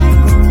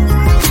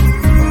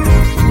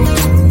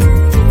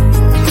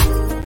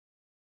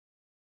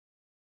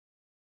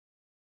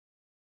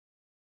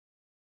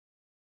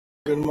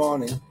Good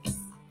morning.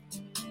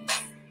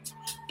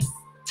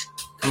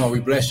 Come on,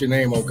 we bless your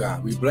name, oh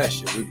God. We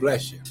bless you. We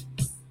bless you.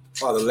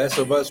 Father, less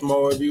of us,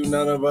 more of you,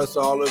 none of us,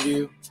 all of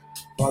you.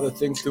 Father,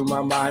 think through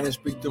my mind and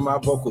speak through my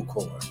vocal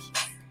cords.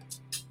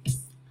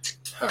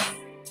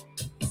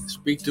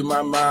 Speak through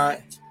my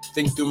mind,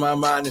 think through my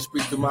mind, and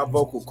speak through my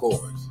vocal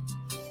cords.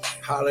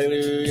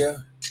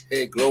 Hallelujah.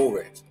 Hey,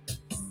 glory.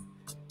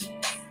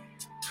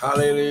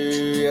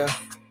 Hallelujah.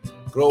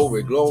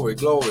 Glory, glory,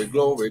 glory,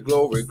 glory,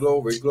 glory,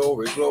 glory,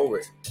 glory,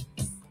 glory.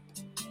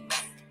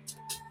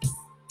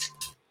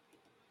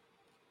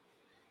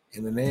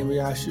 In the name of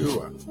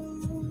Yeshua.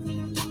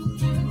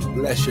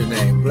 Bless your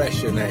name,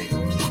 bless your name.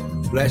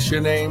 Bless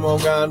your name, oh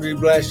God, we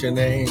bless your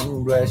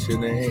name, bless your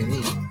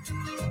name.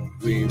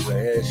 We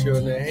bless your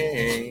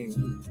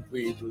name,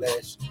 we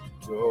bless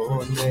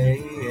your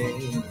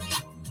name.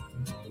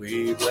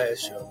 We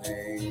bless your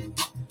name.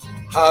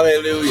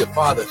 Hallelujah,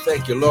 Father,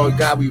 thank you, Lord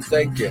God, we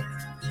thank you.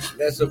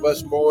 Less of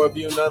us, more of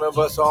you, none of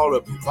us, all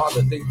of you.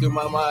 Father, think through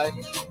my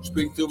mind,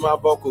 speak through my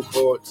vocal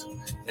cords,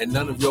 and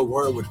none of your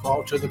word would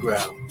fall to the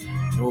ground.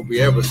 And we'll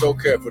be ever so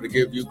careful to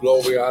give you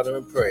glory, honor,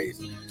 and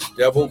praise.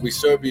 Devil, we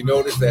serve you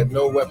notice that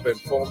no weapon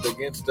formed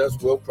against us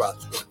will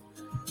prosper.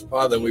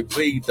 Father, we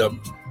plead the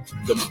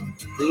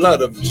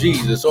blood of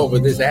Jesus over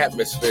this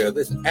atmosphere.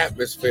 This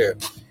atmosphere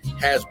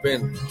has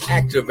been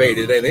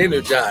activated and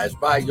energized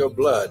by your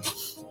blood.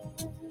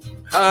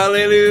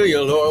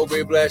 Hallelujah, Lord,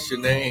 we bless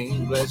your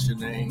name, bless your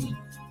name.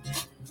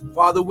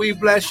 Father, we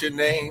bless your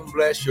name,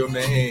 bless your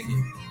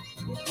name.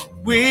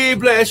 We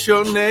bless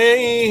your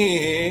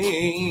name.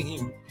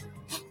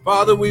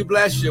 Father, we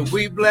bless you,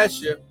 we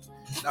bless you.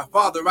 Now,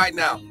 Father, right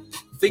now,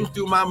 think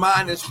through my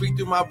mind and speak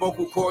through my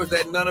vocal cords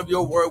that none of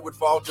your word would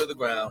fall to the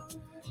ground.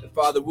 And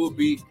Father, we'll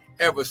be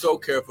ever so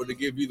careful to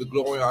give you the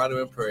glory, honor,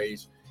 and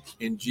praise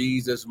in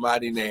Jesus'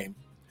 mighty name.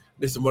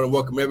 Listen, I want to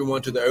welcome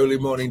everyone to the Early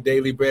Morning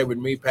Daily Bread with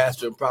me,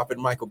 Pastor and Prophet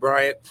Michael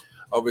Bryant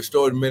of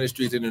Restored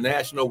Ministries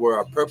International, where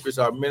our purpose,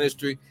 our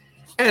ministry,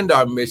 and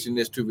our mission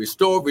is to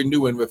restore,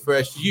 renew, and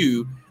refresh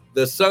you,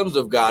 the sons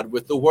of God,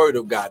 with the word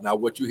of God. Now,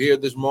 what you hear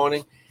this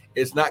morning,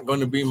 it's not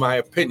going to be my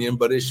opinion,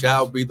 but it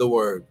shall be the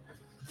word.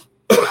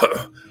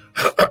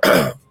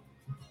 Because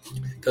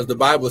the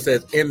Bible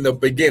says in the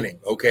beginning,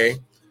 okay?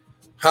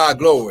 High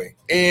glory,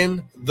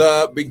 in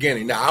the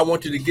beginning. Now, I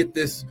want you to get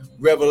this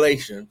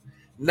revelation.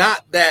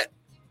 Not that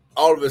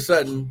all of a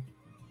sudden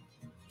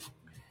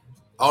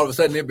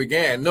it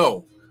began.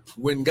 No,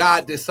 when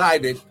God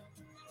decided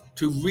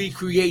to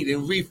recreate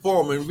and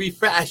reform and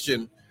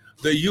refashion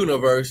the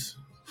universe,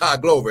 high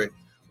glory.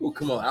 Oh,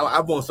 come on. I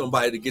want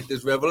somebody to get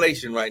this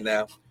revelation right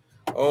now.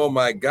 Oh,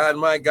 my God,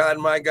 my God,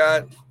 my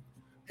God.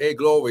 Hey,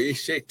 glory.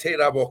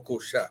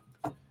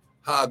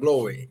 High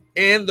glory.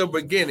 In the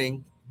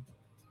beginning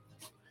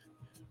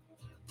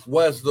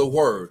was the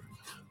Word.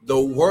 The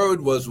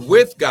Word was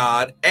with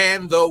God,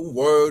 and the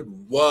Word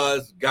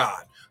was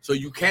God. So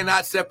you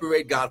cannot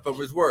separate God from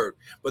his word.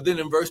 But then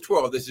in verse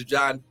 12, this is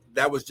John,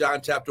 that was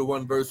John chapter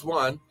 1, verse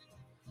 1.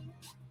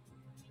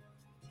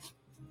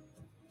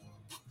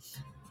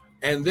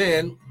 And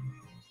then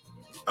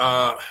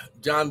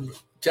John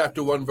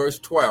chapter 1, verse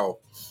 12,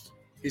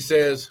 he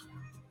says,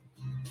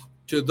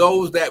 to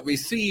those that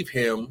receive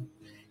him,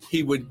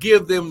 he would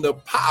give them the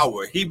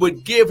power. He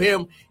would give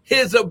him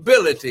his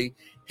ability,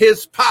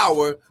 his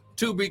power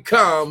to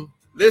become,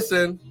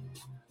 listen,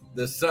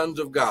 the sons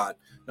of God.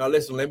 Now,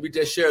 listen, let me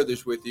just share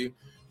this with you.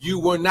 You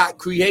were not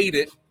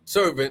created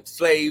servants,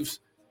 slaves,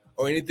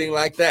 or anything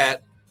like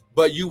that,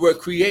 but you were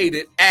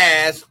created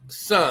as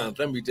sons.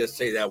 Let me just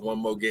say that one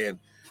more again.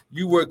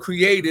 You were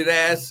created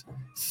as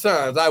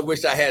sons. I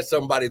wish I had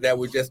somebody that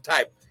would just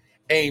type,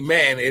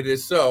 amen, it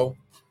is so.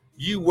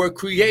 You were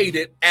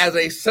created as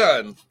a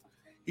son.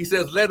 He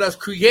says, let us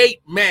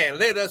create man.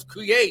 Let us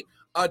create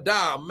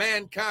Adam,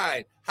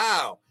 mankind.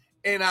 How?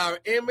 In our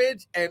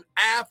image and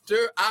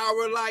after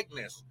our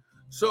likeness.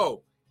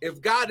 So, if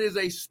God is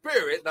a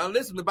spirit, now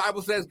listen, the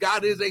Bible says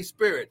God is a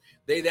spirit.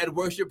 They that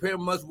worship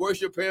him must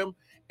worship him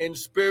in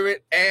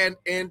spirit and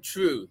in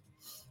truth.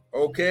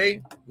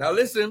 Okay? Now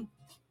listen.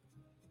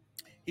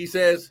 He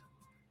says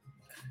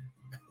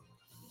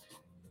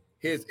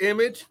his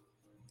image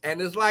and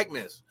his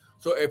likeness.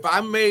 So if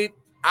I'm made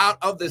out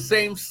of the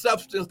same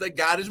substance that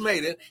God has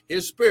made it,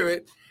 his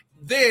spirit,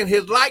 then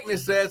his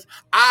likeness says,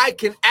 I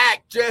can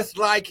act just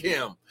like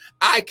him.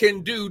 I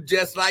can do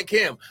just like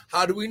him.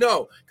 How do we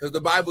know? Because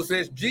the Bible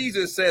says,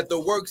 Jesus said, the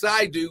works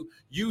I do,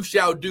 you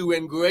shall do,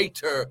 and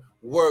greater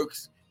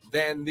works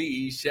than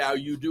these shall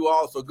you do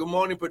also. Good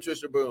morning,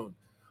 Patricia Boone.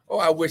 Oh,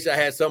 I wish I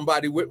had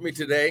somebody with me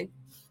today.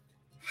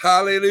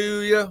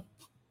 Hallelujah.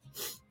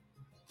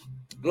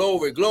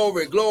 Glory,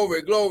 glory,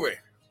 glory, glory.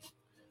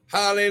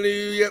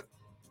 Hallelujah.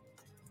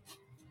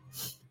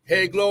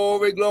 Hey,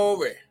 glory,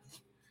 glory.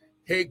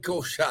 Hey,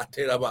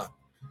 koshateraba.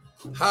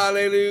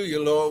 Hallelujah,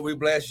 Lord, we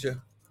bless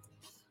you.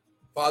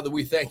 Father,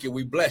 we thank you.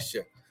 We bless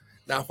you.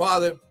 Now,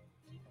 Father,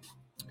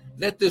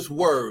 let this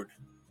word,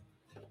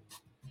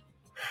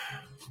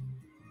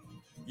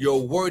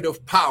 your word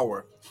of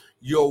power,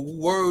 your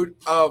word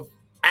of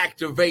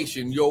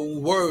activation, your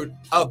word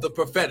of the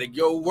prophetic,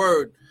 your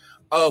word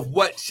of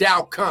what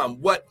shall come,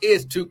 what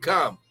is to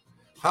come.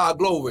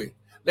 Glory.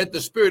 Let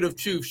the Spirit of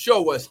truth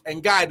show us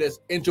and guide us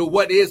into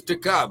what is to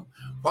come.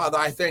 Father,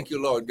 I thank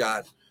you, Lord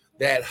God,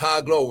 that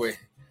glory,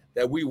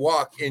 that we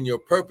walk in your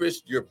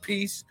purpose, your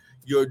peace,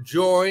 your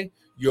joy,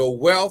 your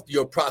wealth,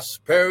 your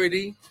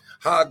prosperity.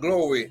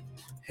 Glory.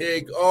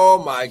 Hey,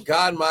 oh my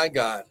God, my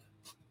God.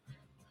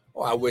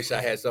 Oh, I wish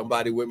I had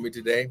somebody with me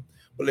today.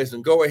 But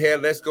listen, go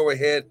ahead. Let's go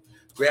ahead.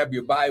 Grab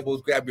your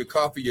Bibles, grab your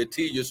coffee, your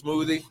tea, your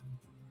smoothie.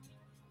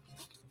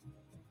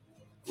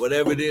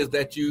 Whatever it is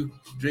that you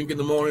drink in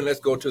the morning, let's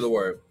go to the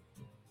word.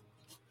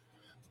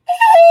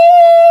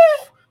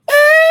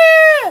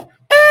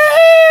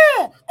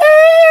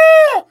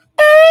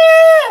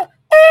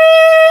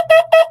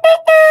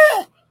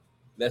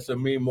 Less of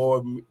me,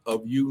 more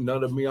of you,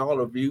 none of me, all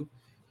of you.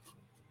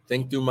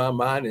 Think through my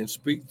mind and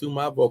speak through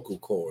my vocal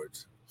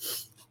cords,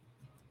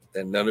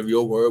 that none of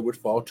your word would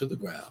fall to the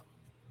ground.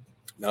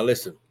 Now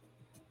listen,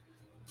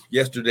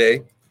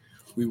 yesterday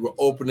we were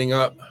opening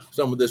up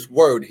some of this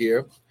word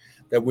here,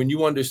 that when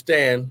you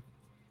understand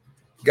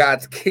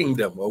God's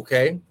kingdom,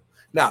 okay?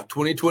 Now,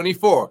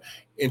 2024,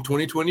 in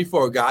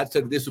 2024, God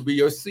said this will be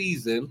your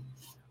season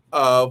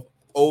of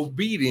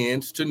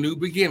obedience to new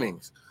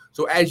beginnings.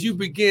 So as you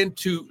begin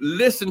to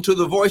listen to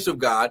the voice of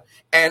God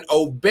and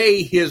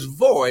obey his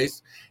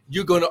voice,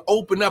 you're going to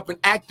open up and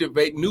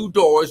activate new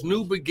doors,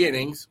 new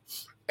beginnings.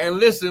 And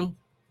listen,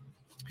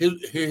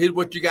 here's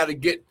what you got to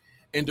get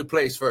into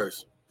place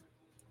first.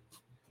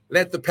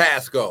 Let the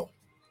past go.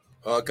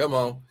 Oh, come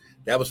on.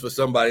 That was for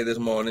somebody this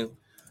morning.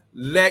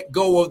 Let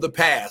go of the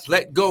past.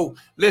 Let go.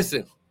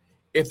 Listen,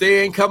 if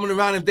they ain't coming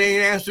around, if they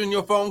ain't answering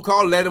your phone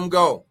call, let them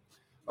go.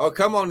 Oh,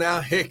 come on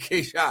now. Hey,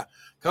 Keisha.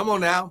 Come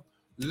on now.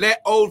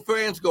 Let old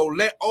friends go.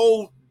 Let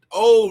old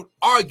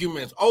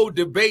arguments, old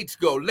debates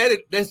go.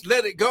 Let's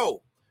let it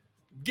go.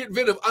 Get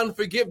rid of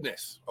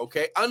unforgiveness.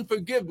 Okay.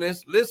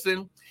 Unforgiveness,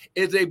 listen,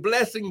 is a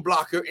blessing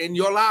blocker in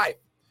your life.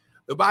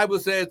 The Bible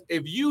says,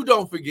 if you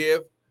don't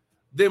forgive,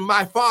 then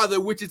my Father,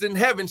 which is in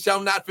heaven,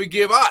 shall not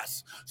forgive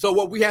us. So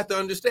what we have to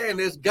understand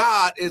is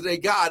God is a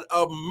God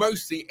of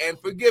mercy and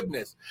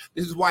forgiveness.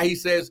 This is why he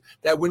says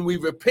that when we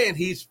repent,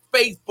 he's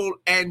faithful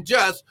and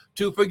just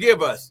to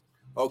forgive us.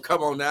 Oh,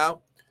 come on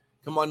now.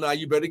 Come on now.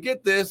 You better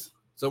get this.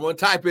 Someone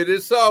type it.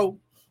 It's so.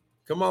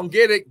 Come on,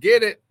 get it.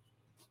 Get it.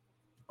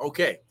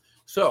 Okay.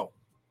 So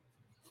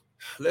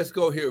let's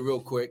go here real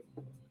quick.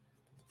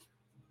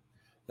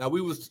 Now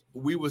we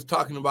was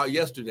talking about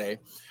yesterday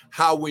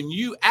how when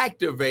you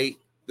activate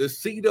the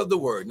seed of the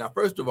word. Now,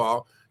 first of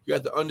all, you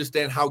have to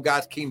understand how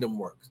God's kingdom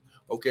works.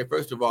 Okay,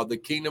 first of all, the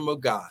kingdom of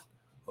God.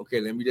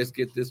 Okay, let me just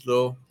get this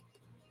little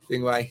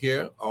thing right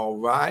here. All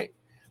right.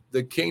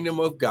 The kingdom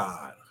of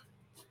God.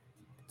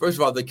 First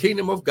of all, the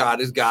kingdom of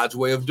God is God's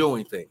way of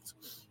doing things.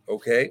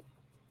 Okay.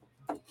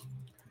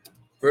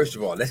 First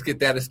of all, let's get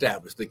that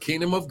established. The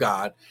kingdom of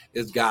God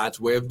is God's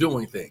way of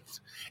doing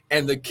things.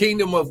 And the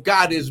kingdom of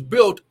God is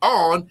built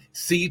on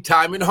seed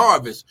time and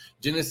harvest.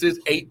 Genesis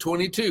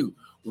 8:22.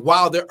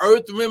 While the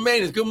earth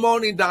remaineth, good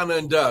morning, Donna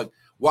and Doug.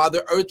 While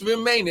the earth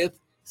remaineth,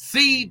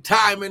 seed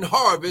time and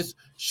harvest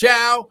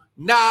shall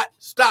not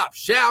stop,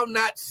 shall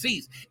not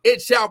cease. It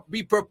shall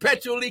be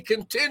perpetually,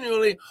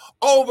 continually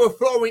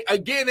overflowing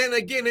again and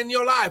again in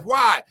your life.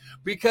 Why?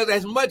 Because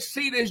as much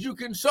seed as you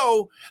can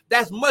sow,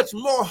 that's much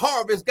more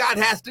harvest God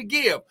has to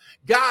give.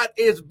 God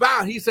is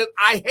bound. He said,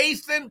 I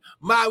hasten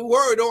my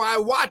word, or I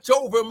watch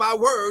over my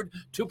word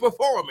to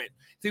perform it.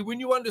 See,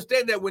 when you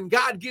understand that when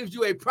God gives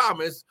you a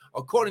promise,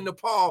 according to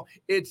Paul,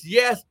 it's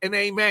yes and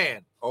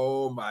amen.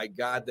 Oh my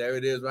God, there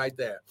it is right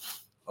there.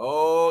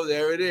 Oh,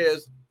 there it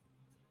is.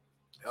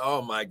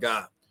 Oh my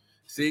God.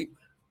 See?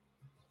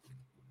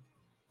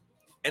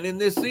 And in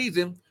this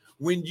season,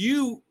 when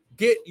you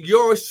get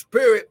your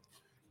spirit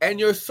and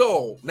your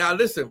soul, now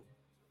listen,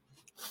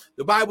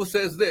 the Bible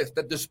says this,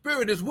 that the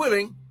spirit is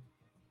willing,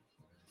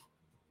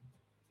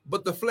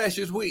 but the flesh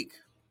is weak.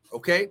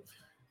 Okay?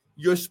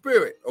 Your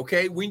spirit,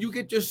 okay? When you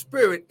get your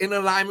spirit in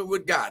alignment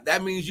with God,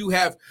 that means you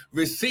have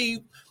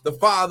received the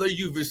Father,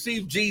 you've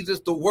received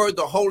Jesus, the Word,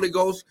 the Holy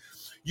Ghost.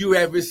 You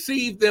have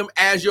received them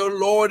as your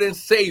Lord and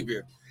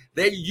Savior.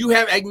 That you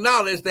have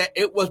acknowledged that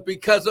it was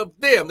because of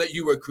them that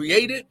you were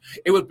created.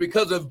 It was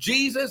because of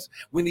Jesus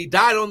when he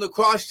died on the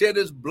cross, shed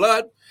his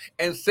blood,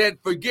 and said,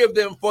 forgive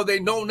them, for they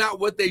know not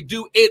what they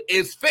do. It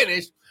is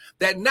finished.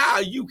 That now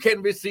you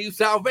can receive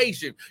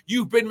salvation.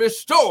 You've been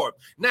restored.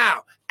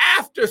 Now,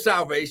 after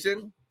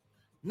salvation,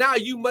 now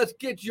you must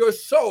get your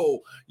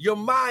soul, your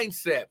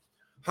mindset,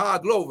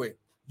 glory.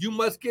 You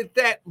must get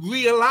that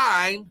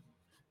realigned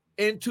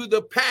into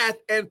the path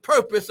and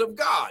purpose of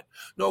God.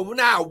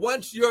 Now,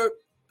 once your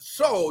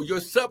soul,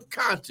 your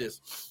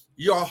subconscious,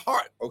 your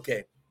heart,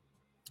 okay,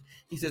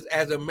 he says,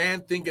 as a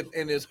man thinketh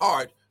in his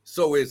heart,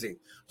 so is he.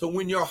 So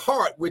when your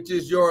heart, which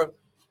is your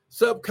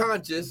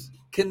subconscious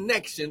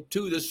connection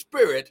to the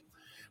spirit,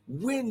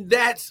 when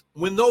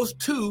those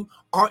two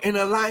are in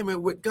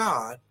alignment with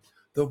God,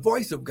 the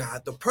voice of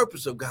God, the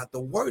purpose of God,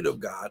 the word of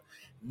God,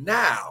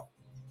 now,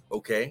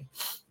 okay,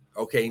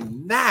 Okay,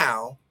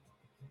 now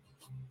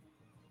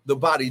the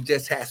body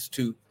just has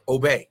to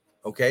obey.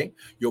 Okay,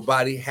 your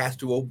body has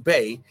to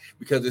obey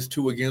because it's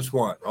 2 against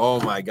 1.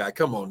 Oh my God,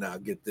 come on now,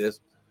 get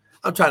this.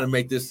 I'm trying to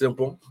make this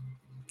simple.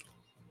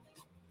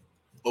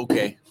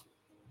 Okay,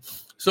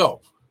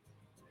 so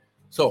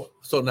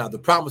now the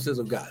promises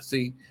of God.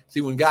 See,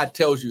 when God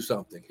tells you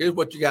something, here's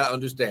what you got to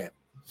understand.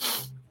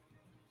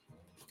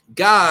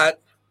 God,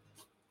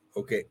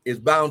 okay, is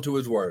bound to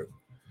his word.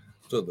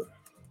 So the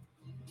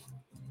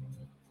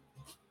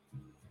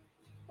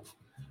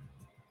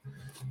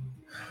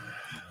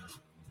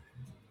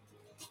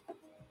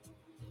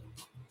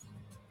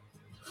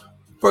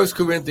First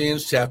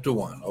Corinthians chapter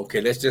 1. Okay,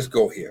 let's just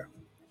go here.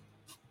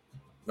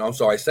 No, I'm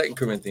sorry, 2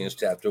 Corinthians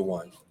chapter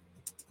 1.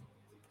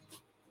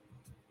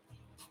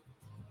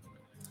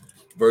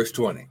 Verse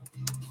 20.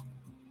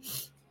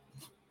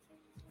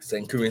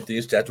 2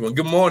 Corinthians chapter 1.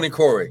 Good morning,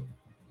 Corey.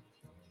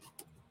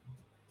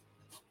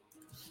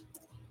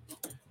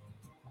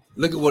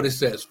 Look at what it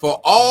says.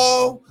 For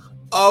all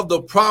of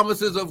the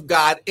promises of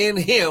God in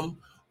him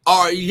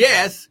are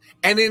yes,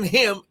 and in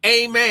him,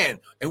 amen.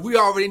 And we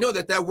already know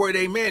that word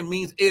amen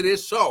means it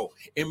is so.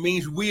 It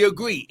means we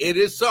agree. It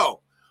is so.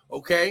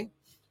 Okay?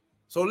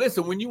 So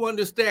listen, when you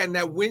understand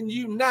that when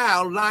you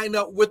now line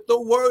up with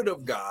the word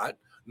of God,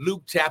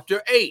 Luke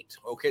chapter 8.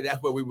 Okay,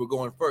 that's where we were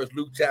going first.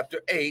 Luke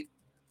chapter 8,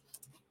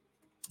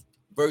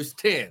 verse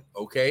 10.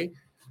 Okay?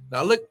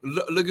 Now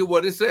look at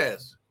what it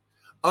says.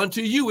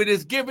 Unto you it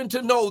is given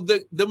to know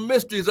the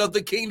mysteries of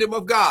the kingdom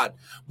of God,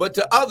 but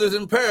to others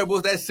in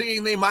parables, that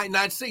seeing they might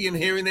not see, and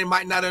hearing they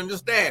might not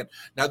understand.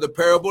 Now the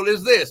parable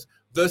is this: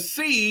 the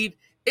seed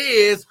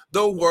is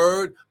the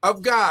word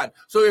of God.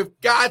 So if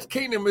God's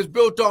kingdom is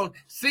built on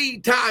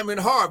seed time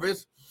and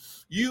harvest,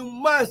 you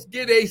must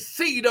get a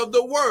seed of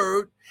the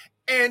word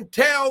and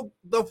tell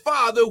the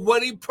Father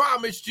what he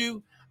promised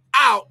you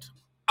out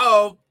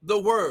of the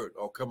word.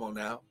 Oh, come on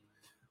now.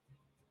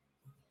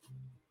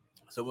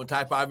 Someone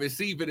type, I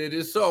receive it. It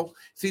is so.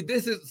 See,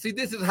 this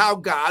is how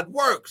God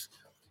works.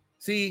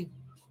 See,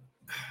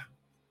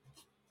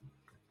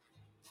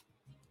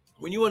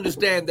 when you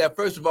understand that,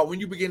 first of all, when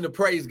you begin to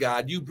praise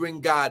God, you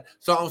bring God,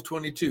 Psalms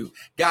 22,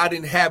 God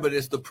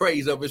inhabits the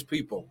praise of his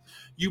people.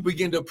 You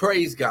begin to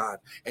praise God,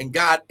 and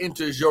God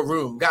enters your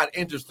room. God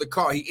enters the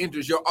car. He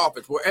enters your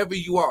office, wherever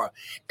you are.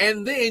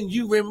 And then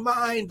you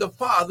remind the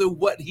Father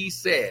what he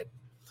said.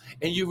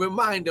 And you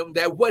remind him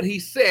that what he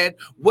said,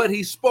 what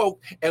he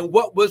spoke, and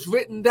what was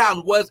written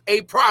down was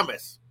a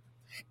promise.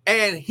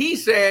 And he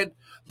said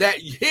that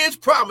his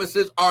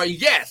promises are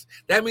yes.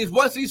 That means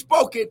once he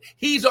spoke it,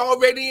 he's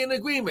already in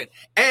agreement.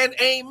 And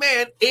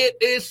amen, it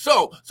is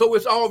so. So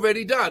it's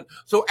already done.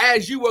 So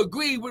as you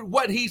agree with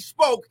what he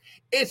spoke,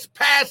 it's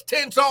past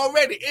tense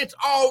already. It's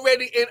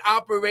already in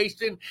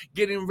operation,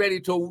 getting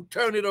ready to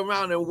turn it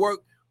around and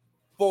work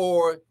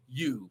for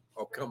you.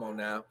 Oh, come on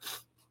now.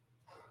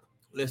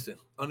 Listen,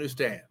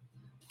 understand.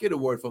 Get a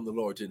word from the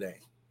Lord today.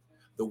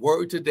 The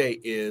word today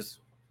is,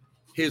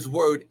 his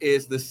word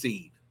is the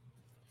seed.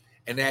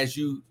 And as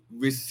you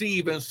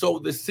receive and sow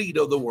the seed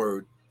of the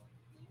word,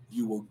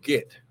 you will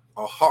get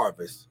a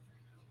harvest.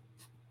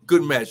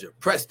 Good measure,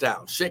 pressed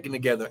down, shaken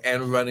together,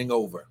 and running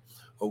over.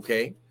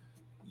 Okay?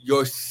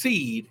 Your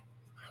seed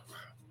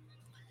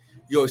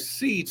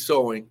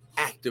sowing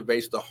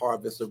activates the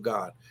harvest of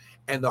God.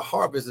 And the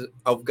harvest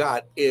of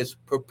God is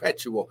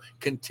perpetual,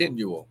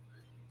 continual.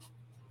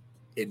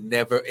 It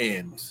never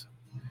ends.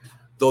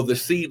 Though the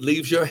seed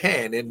leaves your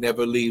hand, it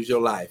never leaves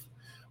your life.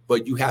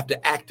 But you have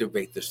to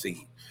activate the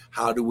seed.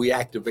 How do we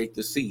activate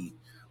the seed?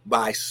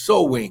 By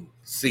sowing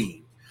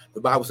seed.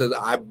 The Bible says,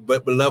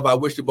 but beloved, I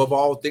wish above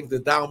all things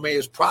that thou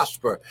mayest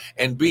prosper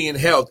and be in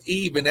health,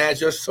 even as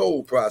your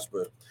soul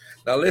prospers.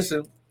 Now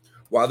listen,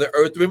 while the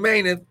earth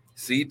remaineth,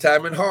 seed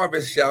time and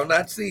harvest shall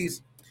not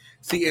cease.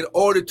 See, in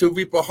order to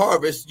reap a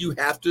harvest, you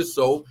have to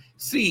sow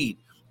seed.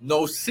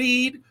 No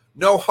seed,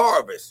 no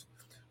harvest.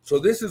 So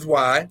this is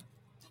why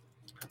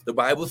the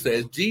Bible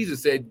says,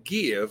 Jesus said,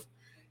 give,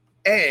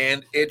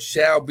 and it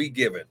shall be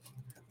given.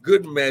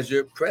 Good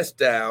measure, pressed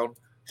down,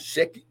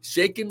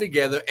 shaken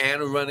together,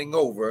 and running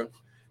over,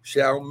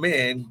 shall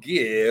men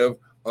give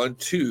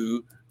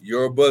unto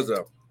your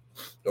bosom.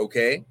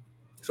 Okay?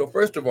 So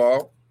first of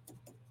all,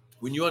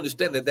 when you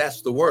understand that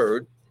that's the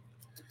word,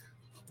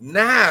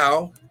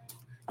 now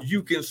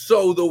you can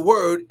sow the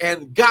word,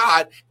 and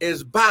God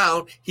is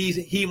bound.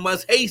 He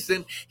must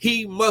hasten.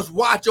 He must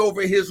watch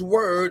over his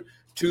word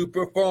to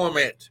perform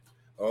it.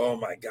 Oh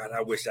my God,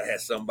 I wish I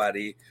had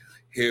somebody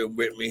here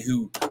with me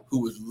who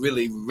was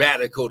really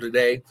radical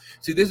today.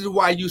 See, this is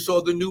why you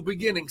sow the new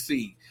beginning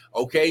seed,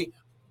 okay?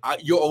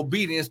 Your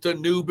obedience to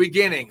new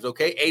beginnings,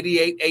 okay?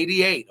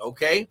 8888,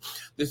 okay?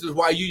 This is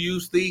why you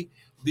use the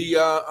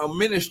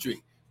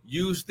ministry.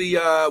 Use the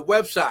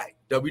website,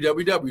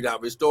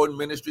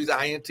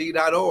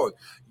 www.restoredministriesint.org.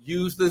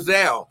 Use the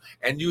Zelle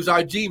and use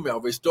our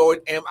Gmail,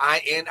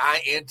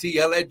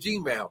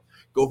 restoredminintl@gmail.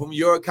 Go from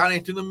your account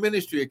into the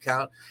ministry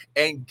account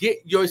and get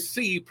your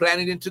seed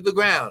planted into the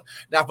ground.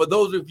 Now, for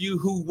those of you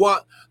who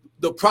want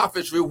the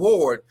prophet's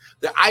reward,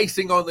 the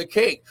icing on the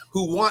cake,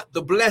 who want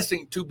the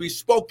blessing to be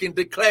spoken,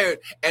 declared,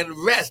 and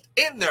rest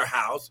in their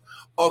house,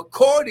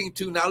 according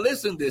to, now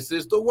listen, this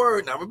is the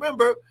word. Now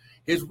remember,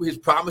 his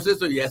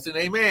promises are yes and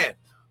amen.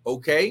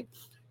 Okay?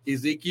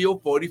 Ezekiel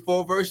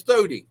 44, verse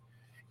 30.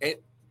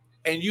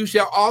 And you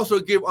shall also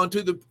give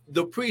unto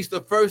the priest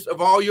the first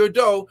of all your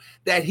dough,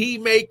 that he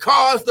may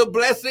cause the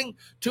blessing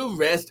to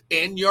rest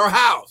in your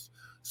house.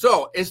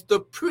 So it's the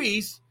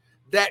priest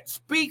that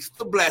speaks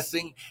the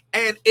blessing,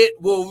 and it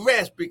will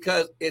rest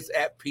because it's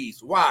at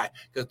peace. Why?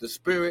 Because the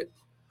spirit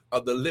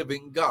of the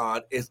living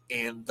God is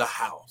in the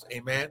house.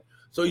 Amen.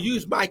 So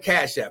use my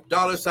Cash App,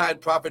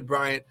 $ Prophet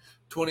Bryant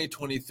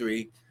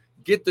 2023.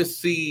 Get the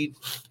seed,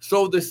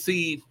 sow the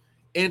seed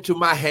into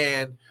my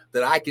hand,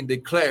 that I can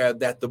declare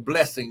that the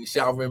blessing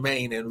shall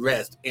remain and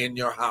rest in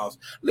your house.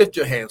 Lift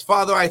your hands.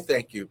 Father, I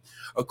thank you.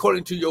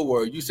 According to your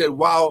word, you said,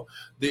 while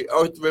the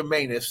earth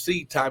remaineth,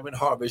 seed time and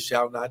harvest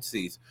shall not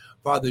cease.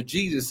 Father,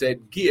 Jesus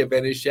said, give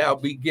and it shall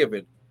be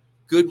given.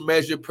 Good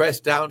measure,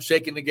 pressed down,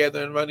 shaken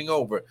together, and running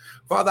over.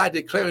 Father, I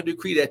declare and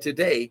decree that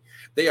today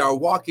they are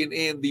walking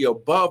in the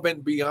above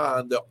and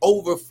beyond, the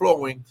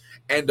overflowing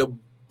and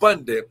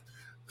abundant,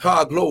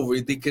 glory,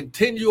 the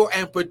continual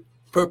and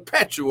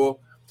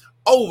perpetual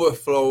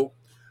overflow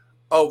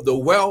of the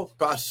wealth,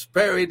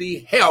 prosperity,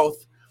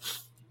 health,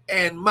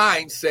 and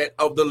mindset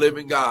of the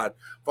living God.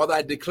 Father,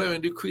 I declare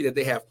and decree that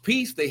they have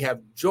peace, they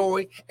have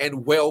joy,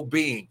 and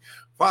well-being.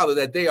 Father,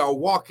 that they are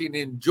walking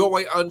in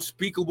joy,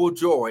 unspeakable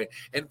joy.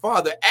 And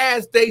Father,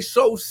 as they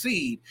sow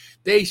seed,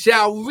 they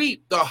shall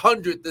reap the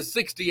 100, the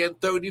 60, and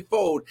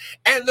 30-fold.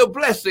 And the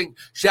blessing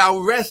shall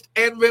rest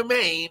and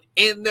remain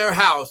in their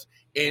house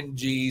in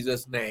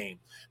Jesus' name.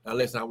 Now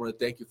listen, I want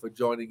to thank you for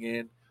joining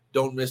in.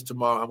 Don't miss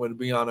tomorrow. I'm going to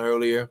be on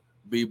earlier.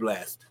 Be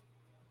blessed.